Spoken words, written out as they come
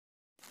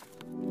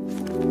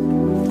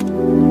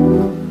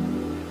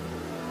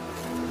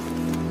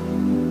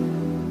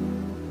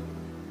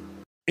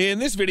In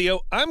this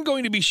video, I'm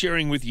going to be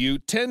sharing with you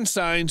 10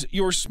 signs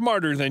you're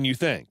smarter than you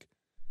think.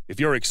 If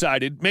you're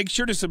excited, make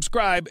sure to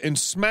subscribe and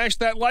smash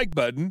that like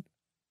button.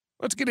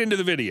 Let's get into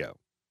the video.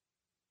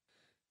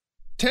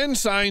 10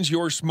 signs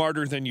you're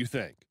smarter than you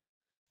think.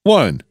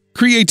 1.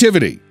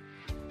 Creativity.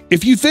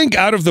 If you think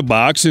out of the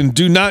box and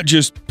do not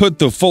just put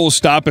the full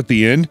stop at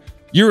the end,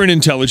 you're an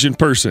intelligent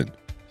person.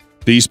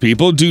 These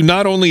people do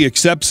not only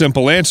accept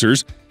simple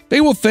answers, they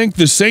will think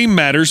the same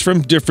matters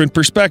from different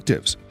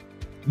perspectives.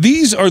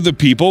 These are the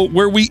people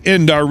where we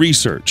end our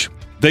research.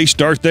 They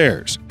start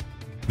theirs.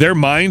 Their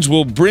minds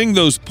will bring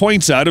those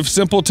points out of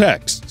simple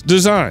texts,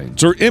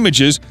 designs, or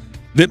images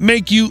that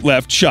make you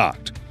left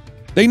shocked.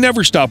 They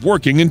never stop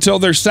working until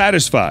they're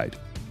satisfied.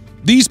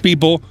 These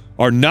people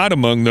are not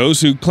among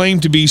those who claim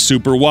to be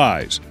super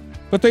wise,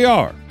 but they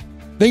are.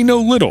 They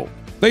know little.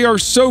 They are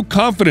so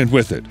confident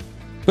with it.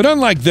 But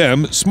unlike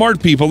them,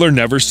 smart people are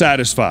never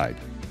satisfied.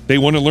 They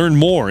want to learn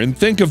more and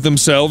think of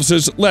themselves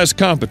as less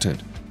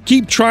competent.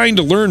 Keep trying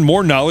to learn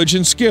more knowledge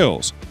and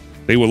skills.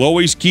 They will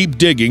always keep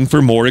digging for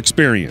more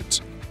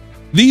experience.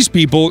 These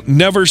people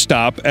never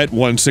stop at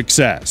one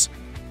success.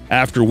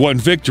 After one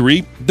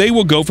victory, they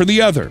will go for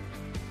the other.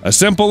 A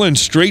simple and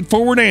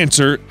straightforward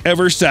answer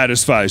ever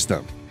satisfies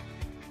them.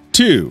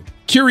 2.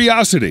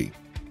 Curiosity.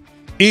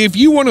 If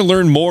you want to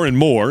learn more and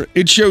more,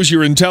 it shows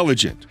you're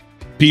intelligent.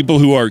 People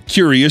who are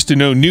curious to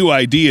know new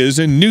ideas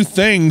and new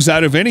things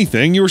out of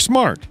anything, you're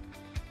smart.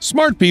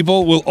 Smart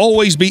people will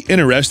always be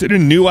interested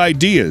in new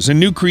ideas and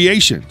new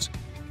creations.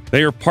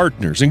 They are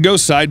partners and go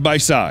side by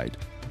side.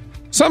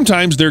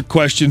 Sometimes their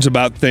questions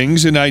about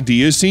things and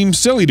ideas seem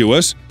silly to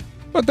us,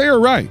 but they are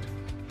right.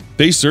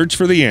 They search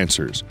for the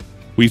answers.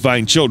 We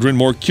find children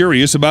more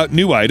curious about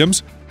new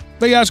items.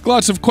 They ask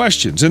lots of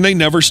questions and they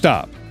never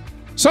stop.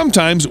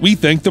 Sometimes we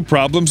think the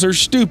problems are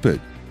stupid,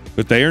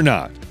 but they are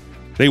not.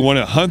 They want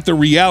to hunt the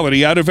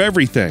reality out of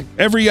everything,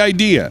 every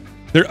idea.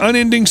 Their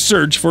unending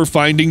search for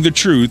finding the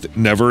truth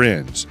never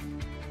ends.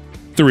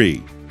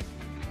 3.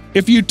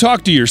 If you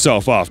talk to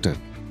yourself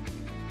often.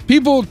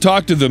 People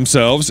talk to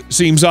themselves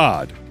seems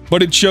odd,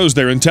 but it shows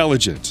their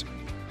intelligence.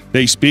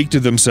 They speak to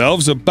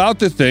themselves about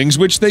the things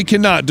which they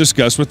cannot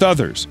discuss with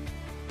others.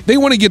 They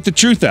want to get the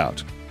truth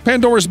out.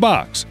 Pandora's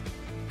box.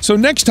 So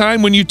next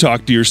time when you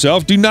talk to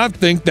yourself, do not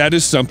think that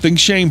is something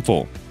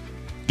shameful.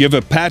 Give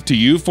a pat to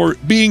you for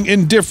being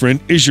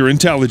indifferent is your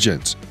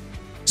intelligence.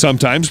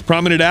 Sometimes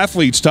prominent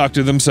athletes talk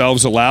to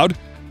themselves aloud,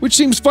 which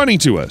seems funny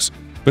to us,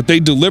 but they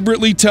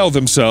deliberately tell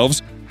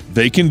themselves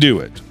they can do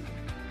it.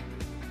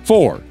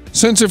 4.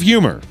 Sense of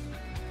humor.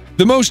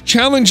 The most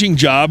challenging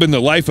job in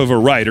the life of a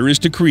writer is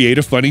to create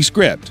a funny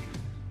script.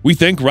 We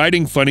think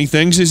writing funny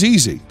things is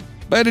easy,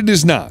 but it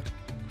is not.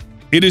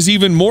 It is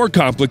even more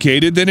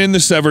complicated than in The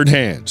Severed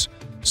Hands.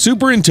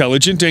 Super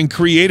intelligent and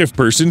creative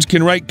persons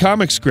can write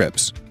comic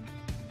scripts.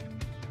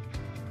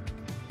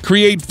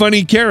 Create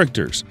funny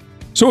characters.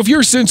 So if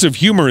your sense of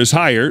humor is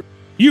higher,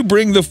 you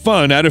bring the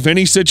fun out of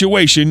any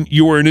situation,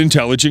 you are an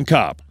intelligent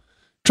cop.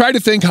 Try to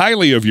think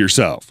highly of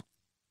yourself.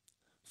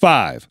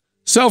 5.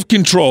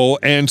 Self-control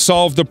and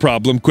solve the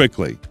problem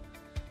quickly.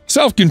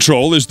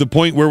 Self-control is the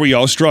point where we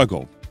all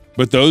struggle.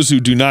 But those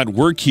who do not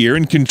work here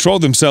and control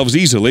themselves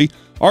easily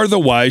are the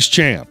wise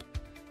champ.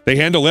 They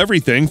handle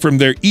everything from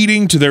their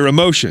eating to their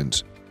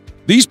emotions.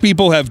 These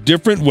people have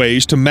different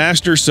ways to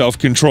master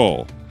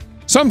self-control.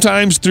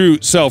 Sometimes through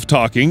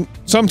self-talking,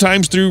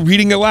 sometimes through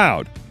reading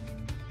aloud.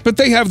 But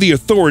they have the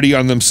authority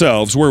on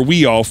themselves where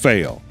we all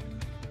fail.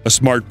 A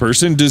smart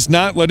person does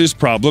not let his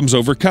problems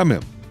overcome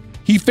him.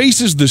 He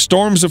faces the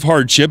storms of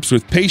hardships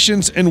with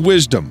patience and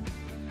wisdom.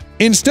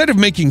 Instead of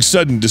making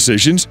sudden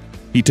decisions,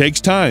 he takes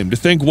time to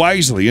think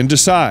wisely and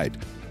decide.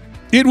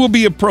 It will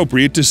be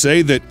appropriate to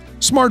say that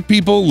smart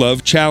people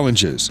love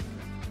challenges.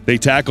 They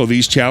tackle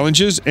these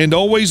challenges and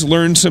always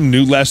learn some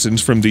new lessons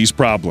from these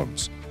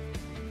problems.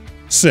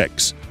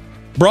 6.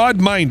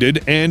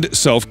 Broad-minded and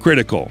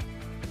self-critical.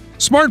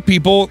 Smart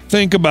people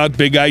think about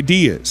big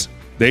ideas.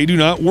 They do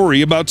not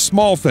worry about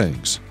small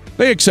things.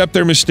 They accept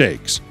their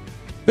mistakes.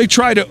 They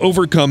try to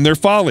overcome their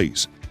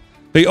follies.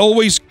 They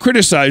always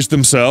criticize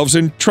themselves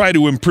and try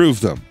to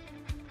improve them.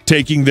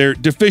 Taking their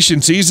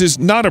deficiencies is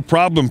not a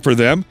problem for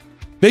them.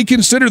 They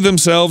consider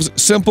themselves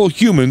simple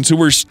humans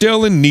who are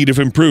still in need of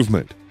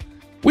improvement.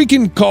 We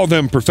can call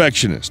them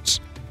perfectionists.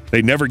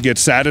 They never get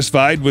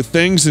satisfied with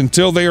things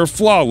until they are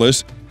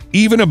flawless,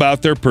 even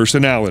about their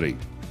personality.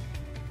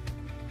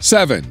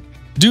 7.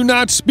 Do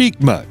not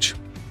speak much.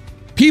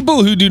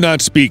 People who do not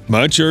speak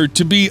much are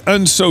to be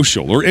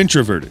unsocial or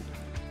introverted.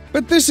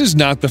 But this is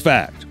not the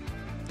fact.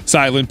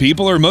 Silent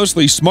people are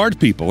mostly smart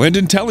people and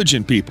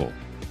intelligent people.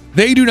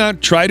 They do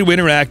not try to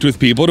interact with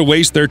people to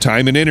waste their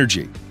time and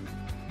energy.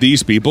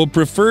 These people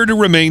prefer to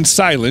remain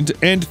silent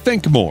and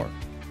think more.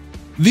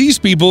 These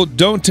people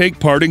don't take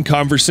part in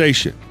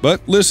conversation,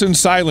 but listen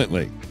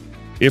silently.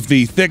 If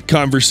the thick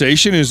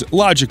conversation is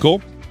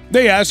logical,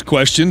 they ask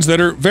questions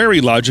that are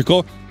very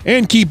logical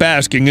and keep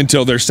asking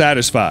until they're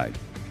satisfied.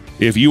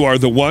 If you are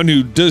the one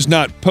who does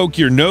not poke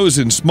your nose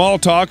in small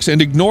talks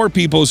and ignore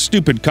people's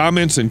stupid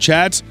comments and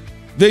chats,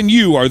 then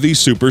you are the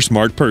super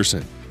smart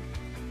person.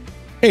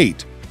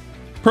 8.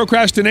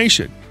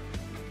 Procrastination.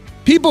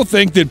 People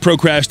think that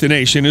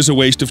procrastination is a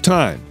waste of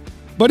time,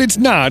 but it's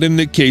not in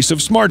the case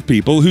of smart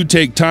people who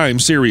take time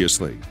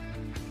seriously.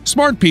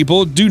 Smart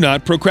people do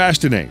not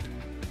procrastinate.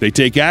 They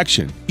take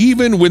action,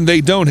 even when they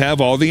don't have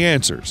all the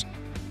answers.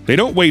 They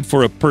don't wait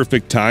for a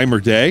perfect time or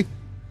day.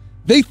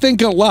 They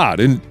think a lot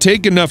and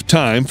take enough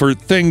time for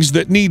things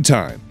that need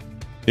time.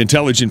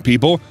 Intelligent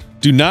people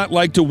do not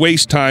like to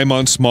waste time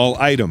on small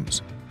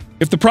items.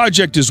 If the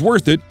project is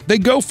worth it, they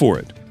go for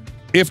it.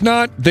 If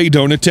not, they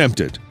don't attempt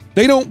it.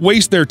 They don't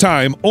waste their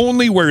time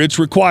only where it's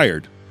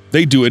required.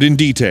 They do it in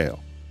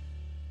detail.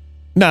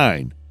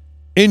 9.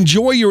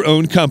 Enjoy your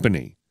own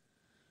company.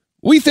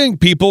 We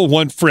think people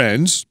want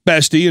friends,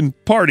 bestie, and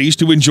parties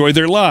to enjoy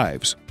their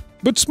lives.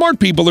 But smart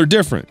people are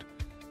different.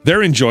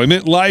 Their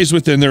enjoyment lies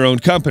within their own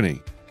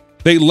company.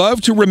 They love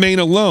to remain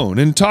alone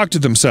and talk to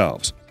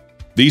themselves.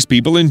 These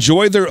people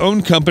enjoy their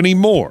own company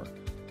more.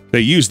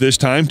 They use this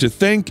time to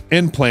think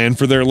and plan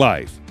for their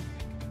life.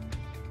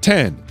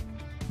 10.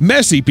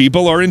 Messy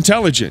people are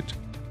intelligent.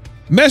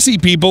 Messy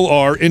people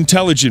are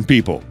intelligent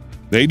people.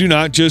 They do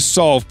not just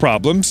solve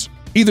problems.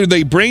 Either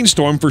they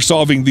brainstorm for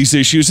solving these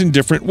issues in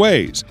different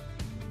ways.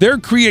 Their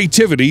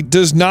creativity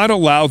does not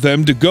allow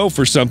them to go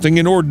for something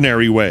in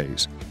ordinary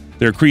ways.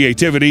 Their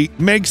creativity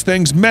makes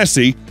things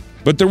messy,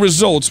 but the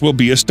results will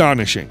be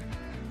astonishing.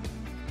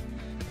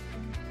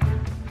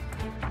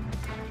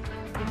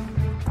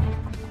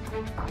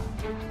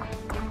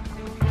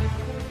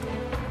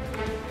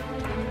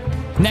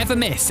 Never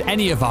miss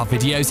any of our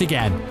videos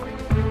again.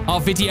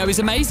 Our video is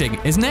amazing,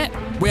 isn't it?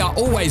 We are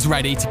always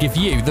ready to give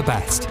you the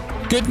best.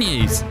 Good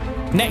news!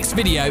 Next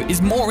video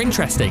is more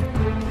interesting.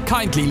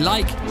 Kindly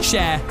like,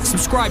 share,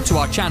 subscribe to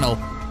our channel,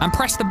 and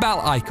press the bell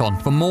icon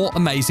for more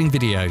amazing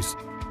videos.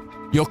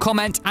 Your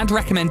comment and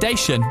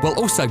recommendation will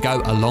also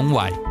go a long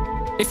way.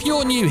 If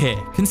you're new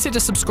here, consider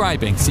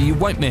subscribing so you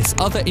won't miss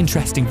other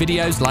interesting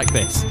videos like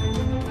this.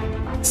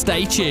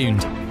 Stay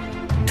tuned.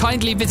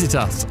 Kindly visit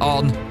us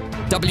on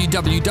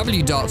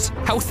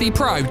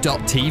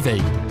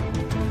www.healthypro.tv,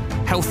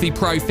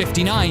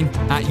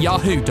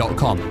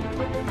 healthypro59@yahoo.com.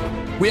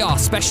 We are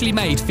specially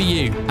made for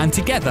you, and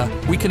together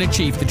we can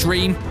achieve the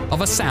dream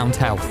of a sound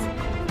health,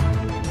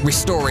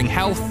 restoring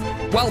health,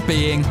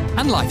 well-being,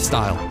 and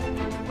lifestyle.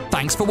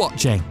 Thanks for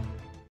watching.